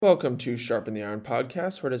Welcome to Sharpen the Iron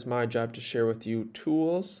podcast, where it is my job to share with you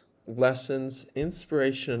tools, lessons,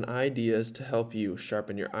 inspiration, and ideas to help you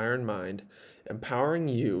sharpen your iron mind, empowering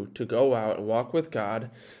you to go out and walk with God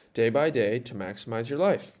day by day to maximize your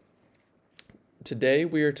life. Today,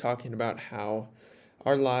 we are talking about how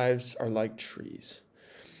our lives are like trees.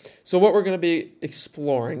 So what we're going to be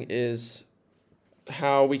exploring is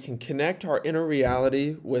how we can connect our inner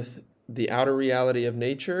reality with the outer reality of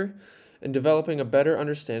nature and developing a better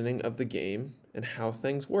understanding of the game and how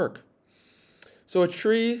things work. So a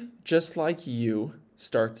tree, just like you,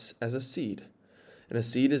 starts as a seed. And a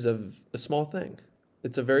seed is a small thing.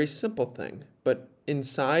 It's a very simple thing. But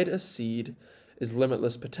inside a seed is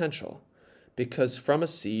limitless potential. Because from a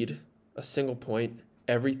seed, a single point,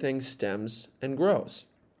 everything stems and grows.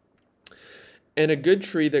 And a good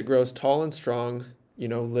tree that grows tall and strong,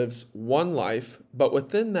 lives one life, but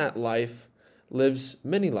within that life lives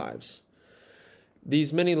many lives.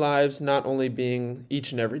 These many lives not only being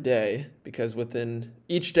each and every day, because within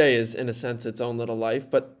each day is, in a sense, its own little life,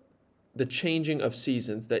 but the changing of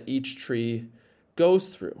seasons that each tree goes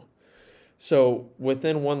through. So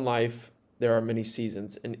within one life, there are many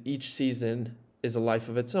seasons, and each season is a life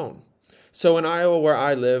of its own. So in Iowa, where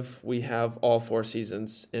I live, we have all 4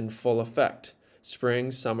 seasons in full effect: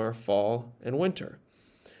 spring, summer, fall, and winter.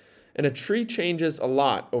 And a tree changes a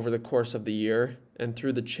lot over the course of the year and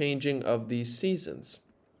through the changing of these seasons.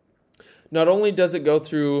 Not only does it go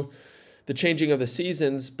through the changing of the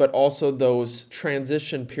seasons, but also those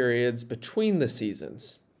transition periods between the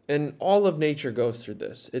seasons. And all of nature goes through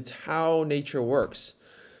this. It's how nature works.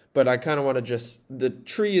 But I kind of want to the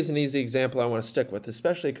tree is an easy example I want to stick with,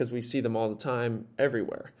 especially because we see them all the time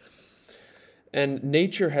everywhere. And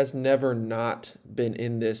nature has never not been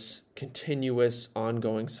in this continuous,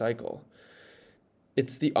 ongoing cycle.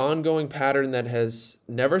 It's the ongoing pattern that has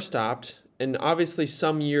never stopped. And obviously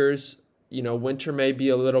some years, winter may be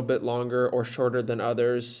a little bit longer or shorter than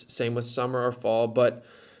others. Same with summer or fall. But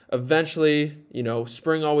eventually,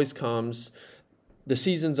 spring always comes. The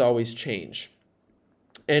seasons always change.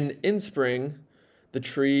 And in spring, the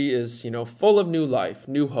tree is, full of new life,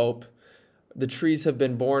 new hope. The trees have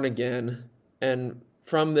been born again. And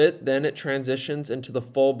from it, then it transitions into the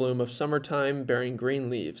full bloom of summertime, bearing green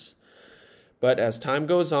leaves. But as time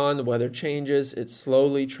goes on, the weather changes, it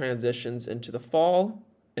slowly transitions into the fall.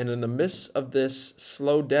 And in the midst of this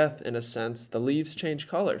slow death, in a sense, the leaves change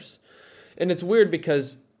colors. And it's weird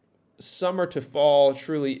because summer to fall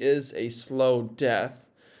truly is a slow death.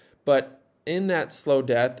 But in that slow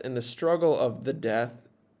death, in the struggle of the death,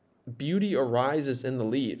 beauty arises in the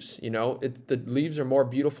leaves. The leaves are more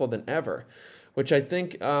beautiful than ever, which I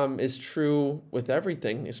think is true with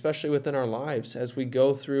everything, especially within our lives. As we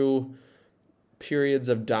go through periods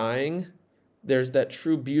of dying, there's that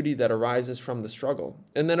true beauty that arises from the struggle.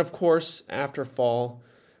 And then, of course, after fall,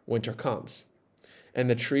 winter comes. And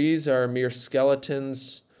the trees are mere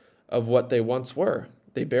skeletons of what they once were.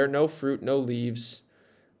 They bear no fruit, no leaves.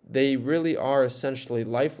 They really are essentially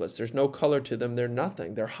lifeless. There's no color to them. They're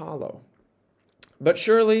nothing. They're hollow. But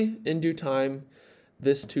surely, in due time,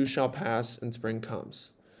 this too shall pass and spring comes.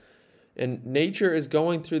 And nature is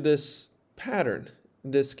going through this pattern,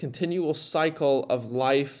 this continual cycle of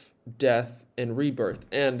life, death, and rebirth.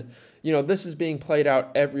 And, this is being played out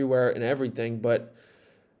everywhere and everything, but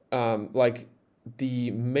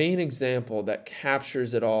the main example that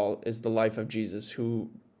captures it all is the life of Jesus, who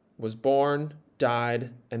was born, died,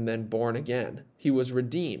 and then born again. He was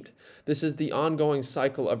redeemed. This is the ongoing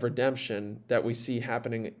cycle of redemption that we see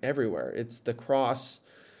happening everywhere. It's the cross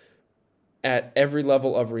at every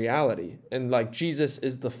level of reality. And Jesus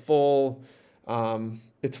is the full,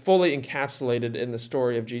 it's fully encapsulated in the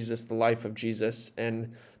story of Jesus, the life of Jesus,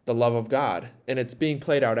 and the love of God. And it's being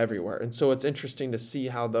played out everywhere. And so it's interesting to see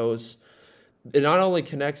how it not only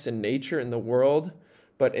connects in nature, in the world,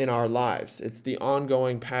 but in our lives. It's the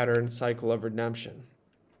ongoing pattern cycle of redemption.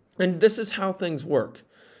 And this is how things work.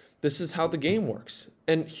 This is how the game works.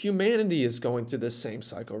 And humanity is going through this same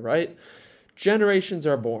cycle, right? Generations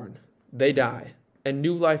are born, they die, and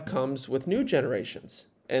new life comes with new generations.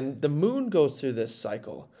 And the moon goes through this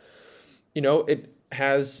cycle. The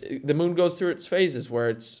moon goes through its phases where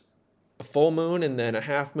it's a full moon and then a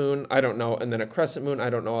half moon, I don't know, and then a crescent moon,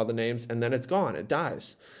 I don't know all the names, and then it's gone, it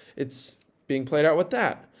dies. It's being played out with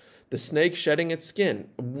that. The snake shedding its skin.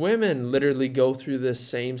 Women literally go through this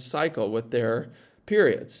same cycle with their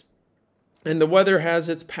periods. And the weather has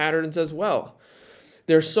its patterns as well.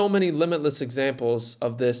 There's so many limitless examples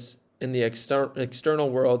of this in the external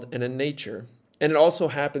world and in nature. And it also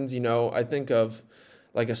happens, I think of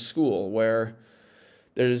like a school where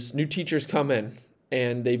there's new teachers come in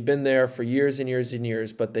and they've been there for years and years and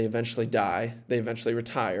years, but they eventually die. They eventually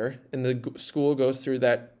retire, and the school goes through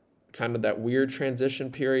that kind of that weird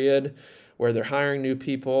transition period where they're hiring new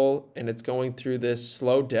people, and it's going through this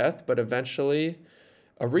slow death, but eventually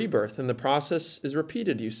a rebirth, and the process is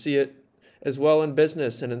repeated. You see it as well in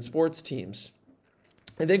business and in sports teams.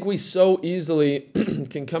 I think we so easily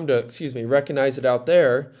can come to, recognize it out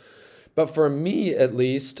there, but for me at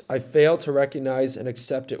least, I fail to recognize and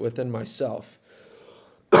accept it within myself.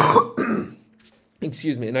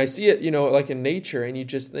 And I see it, like in nature, and you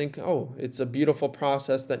just think, oh, it's a beautiful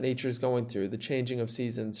process that nature's going through, the changing of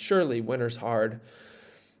seasons. Surely winter's hard,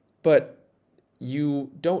 but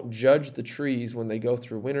you don't judge the trees when they go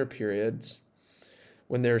through winter periods.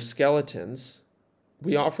 When they're skeletons,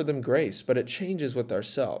 we offer them grace, but it changes with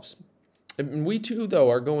ourselves. And we too, though,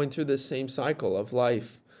 are going through this same cycle of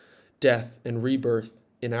life, death, and rebirth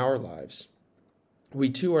in our lives. We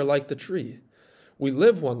too are like the tree. We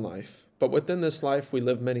live one life, but within this life we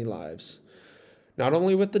live many lives. Not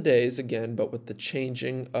only with the days, again, but with the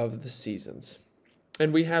changing of the seasons.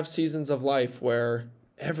 And we have seasons of life where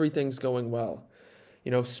everything's going well.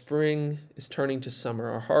 Spring is turning to summer.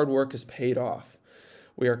 Our hard work is paid off.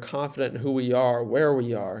 We are confident in who we are, where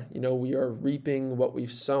we are. We are reaping what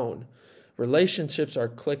we've sown. Relationships are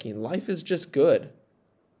clicking. Life is just good.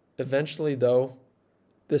 Eventually, though,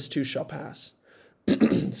 this too shall pass.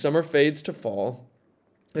 Summer fades to fall,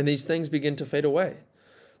 and these things begin to fade away.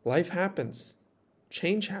 Life happens.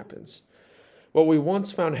 Change happens. What we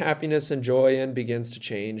once found happiness and joy in begins to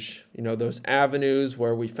change. Those avenues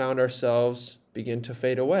where we found ourselves begin to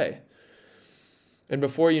fade away. And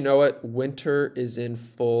before you know it, winter is in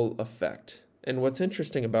full effect. And what's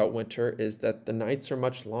interesting about winter is that the nights are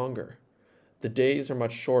much longer. The days are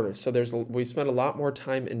much shorter. So we spend a lot more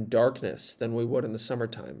time in darkness than we would in the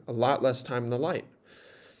summertime. A lot less time in the light.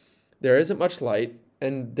 There isn't much light,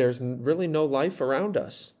 and there's really no life around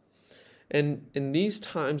us. And in these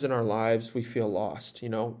times in our lives, we feel lost,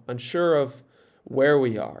 unsure of where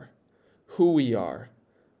we are, who we are,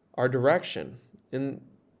 our direction. And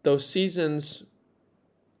those seasons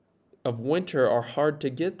of winter are hard to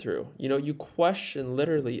get through. You question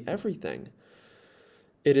literally everything.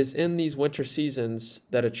 It is in these winter seasons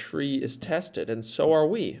that a tree is tested, and so are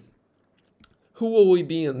we. Who will we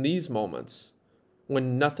be in these moments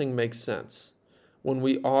when nothing makes sense, when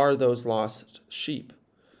we are those lost sheep?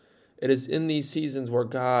 It is in these seasons where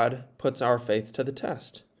God puts our faith to the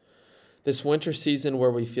test. This winter season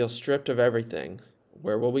where we feel stripped of everything,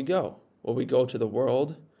 where will we go? Will we go to the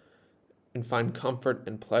world and find comfort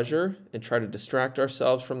and pleasure and try to distract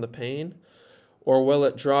ourselves from the pain? Or will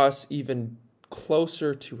it draw us even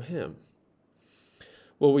closer to Him?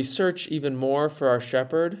 Will we search even more for our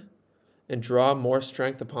shepherd and draw more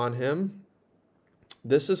strength upon Him?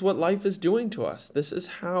 This is what life is doing to us. This is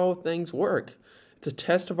how things work. It's a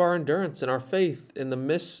test of our endurance and our faith in the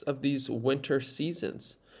midst of these winter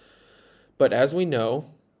seasons. But as we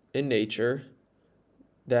know in nature,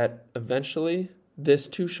 that eventually this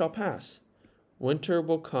too shall pass. Winter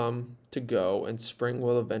will come to go, and spring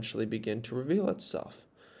will eventually begin to reveal itself.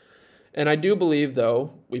 And I do believe,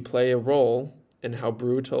 though, we play a role in how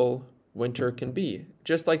brutal winter can be.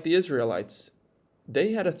 Just like the Israelites,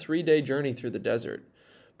 they had a 3-day journey through the desert,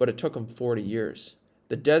 but it took them 40 years.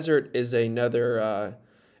 The desert is another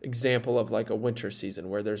example of like a winter season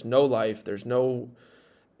where there's no life, there's no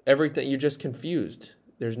everything, you're just confused.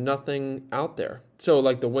 There's nothing out there. So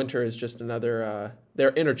like the winter is just another, they're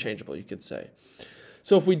interchangeable, you could say.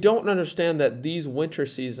 So if we don't understand that these winter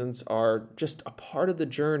seasons are just a part of the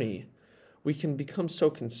journey, we can become so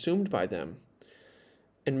consumed by them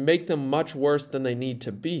and make them much worse than they need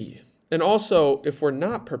to be. And also, if we're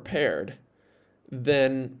not prepared,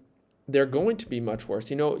 then they're going to be much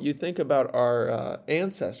worse. You think about our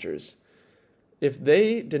ancestors. If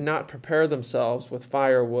they did not prepare themselves with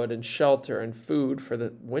firewood and shelter and food for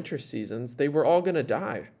the winter seasons, they were all going to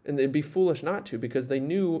die. And they'd be foolish not to, because they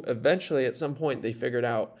knew eventually at some point they figured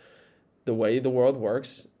out the way the world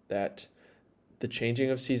works, that the changing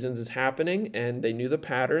of seasons is happening, and they knew the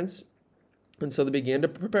patterns. And so they began to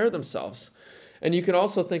prepare themselves. And you can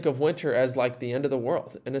also think of winter as like the end of the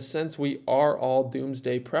world. In a sense, we are all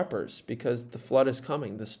doomsday preppers because the flood is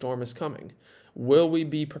coming, the storm is coming. Will we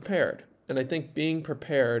be prepared? And I think being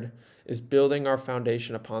prepared is building our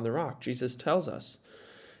foundation upon the rock. Jesus tells us,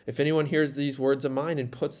 if anyone hears these words of mine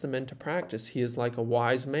and puts them into practice, he is like a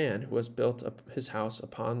wise man who has built up his house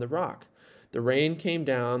upon the rock. The rain came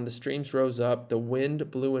down, the streams rose up, the wind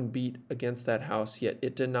blew and beat against that house, yet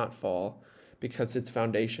it did not fall, because its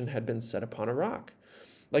foundation had been set upon a rock.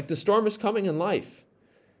 Like the storm is coming in life,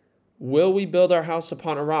 Will we build our house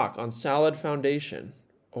upon a rock, on solid foundation?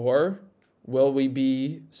 Or will we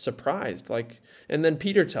be surprised? And then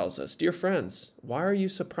Peter tells us, dear friends, why are you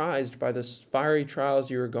surprised by the fiery trials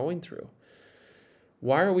you are going through?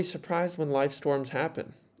 Why are we surprised when life storms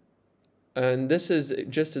happen? And this is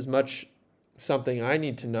just as much something I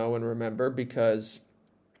need to know and remember, because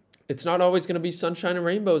it's not always going to be sunshine and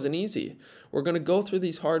rainbows and easy. We're going to go through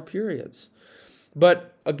these hard periods.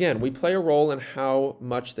 But again, we play a role in how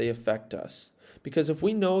much they affect us. Because if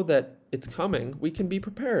we know that it's coming, we can be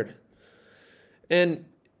prepared. And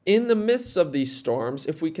in the midst of these storms,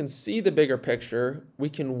 if we can see the bigger picture, we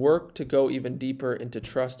can work to go even deeper into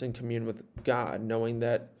trust and commune with God, knowing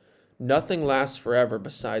that nothing lasts forever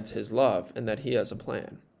besides his love and that he has a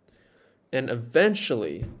plan. And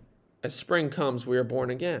eventually, as spring comes, we are born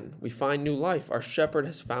again. We find new life. Our shepherd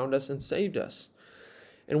has found us and saved us.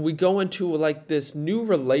 And we go into this new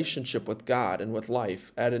relationship with God and with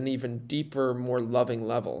life at an even deeper, more loving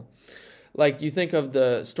level. You think of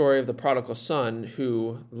the story of the prodigal son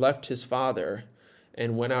who left his father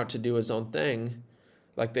and went out to do his own thing.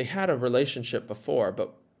 They had a relationship before,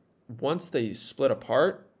 but once they split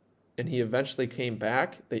apart and he eventually came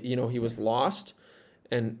back, he was lost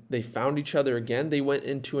and they found each other again. They went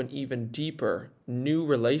into an even deeper, new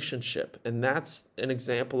relationship. And that's an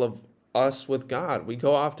example of us with God. We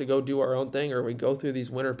go off to go do our own thing, or we go through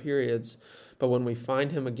these winter periods, but when we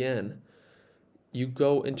find him again, you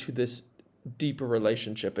go into this deeper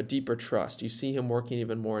relationship, a deeper trust. You see him working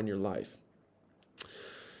even more in your life.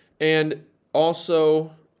 And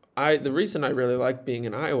also, the reason I really like being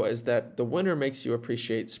in Iowa is that the winter makes you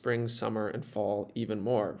appreciate spring, summer, and fall even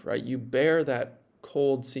more, right? You bear that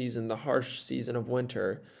cold season, the harsh season of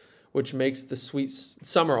winter, which makes the sweet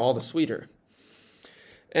summer all the sweeter.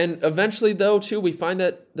 And eventually, though, too, we find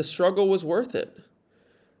that the struggle was worth it,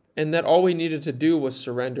 and that all we needed to do was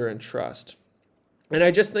surrender and trust. And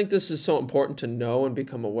I just think this is so important to know and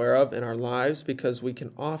become aware of in our lives, because we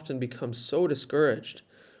can often become so discouraged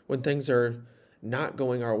when things are not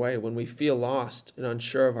going our way, when we feel lost and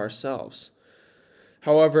unsure of ourselves.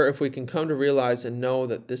 However, if we can come to realize and know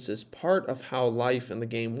that this is part of how life and the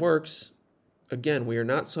game works, again, we are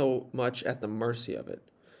not so much at the mercy of it.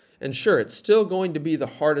 And sure, it's still going to be the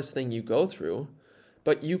hardest thing you go through,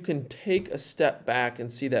 but you can take a step back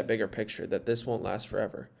and see that bigger picture, that this won't last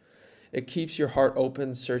forever. It keeps your heart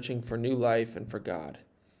open, searching for new life and for God.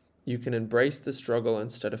 You can embrace the struggle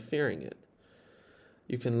instead of fearing it.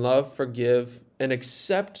 You can love, forgive, and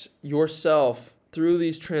accept yourself through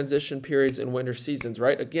these transition periods and winter seasons,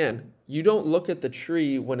 right? Again, you don't look at the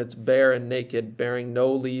tree when it's bare and naked, bearing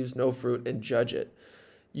no leaves, no fruit, and judge it.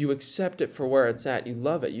 You accept it for where it's at. You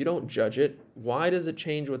love it. You don't judge it. Why does it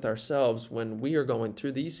change with ourselves when we are going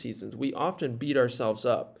through these seasons? We often beat ourselves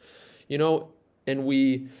up, and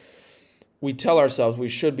we tell ourselves we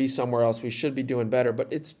should be somewhere else. We should be doing better. But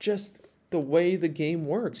it's just the way the game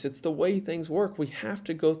works. It's the way things work. We have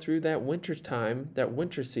to go through that winter time, that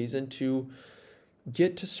winter season, to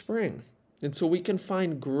get to spring. And so we can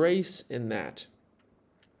find grace in that.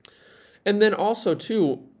 And then also,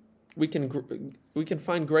 too, we can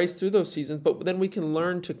find grace through those seasons, but then we can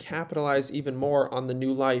learn to capitalize even more on the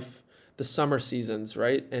new life, the summer seasons,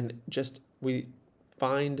 right? And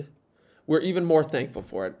we're even more thankful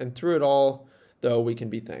for it. And through it all, though, we can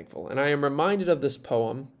be thankful. And I am reminded of this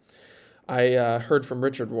poem I heard from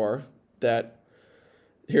Richard Rohr, that,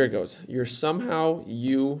 here it goes, you're somehow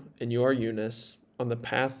you and your Eunice on the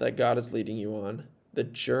path that God is leading you on, the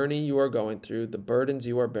journey you are going through, the burdens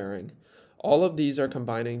you are bearing. All of these are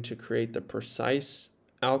combining to create the precise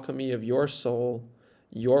alchemy of your soul,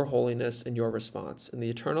 your holiness, and your response. In the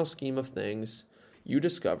eternal scheme of things, you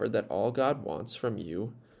discover that all God wants from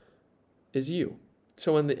you is you.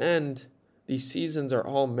 So in the end, these seasons are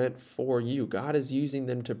all meant for you. God is using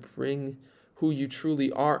them to bring who you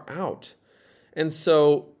truly are out. And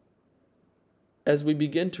so as we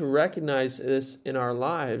begin to recognize this in our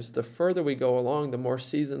lives, the further we go along, the more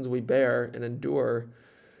seasons we bear and endure,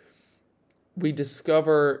 we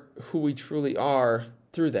discover who we truly are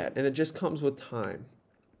through that. And it just comes with time.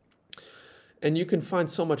 And you can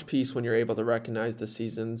find so much peace when you're able to recognize the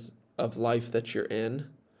seasons of life that you're in.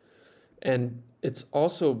 And it's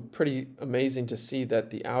also pretty amazing to see that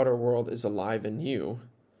the outer world is alive in you,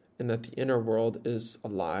 and that the inner world is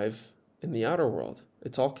alive in the outer world.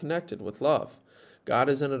 It's all connected with love. God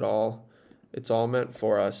is in it all. It's all meant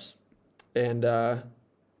for us. And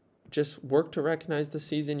just work to recognize the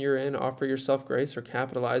season you're in, offer yourself grace or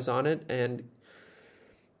capitalize on it. And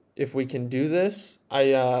if we can do this,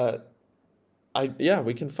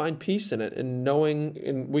 we can find peace in it, and knowing,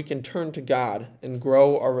 and we can turn to God and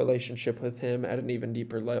grow our relationship with Him at an even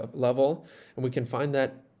deeper level, and we can find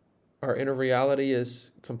that our inner reality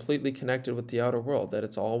is completely connected with the outer world, that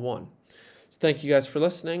it's all one. So thank you guys for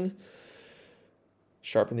listening.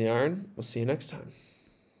 Sharpen the iron. We'll see you next time.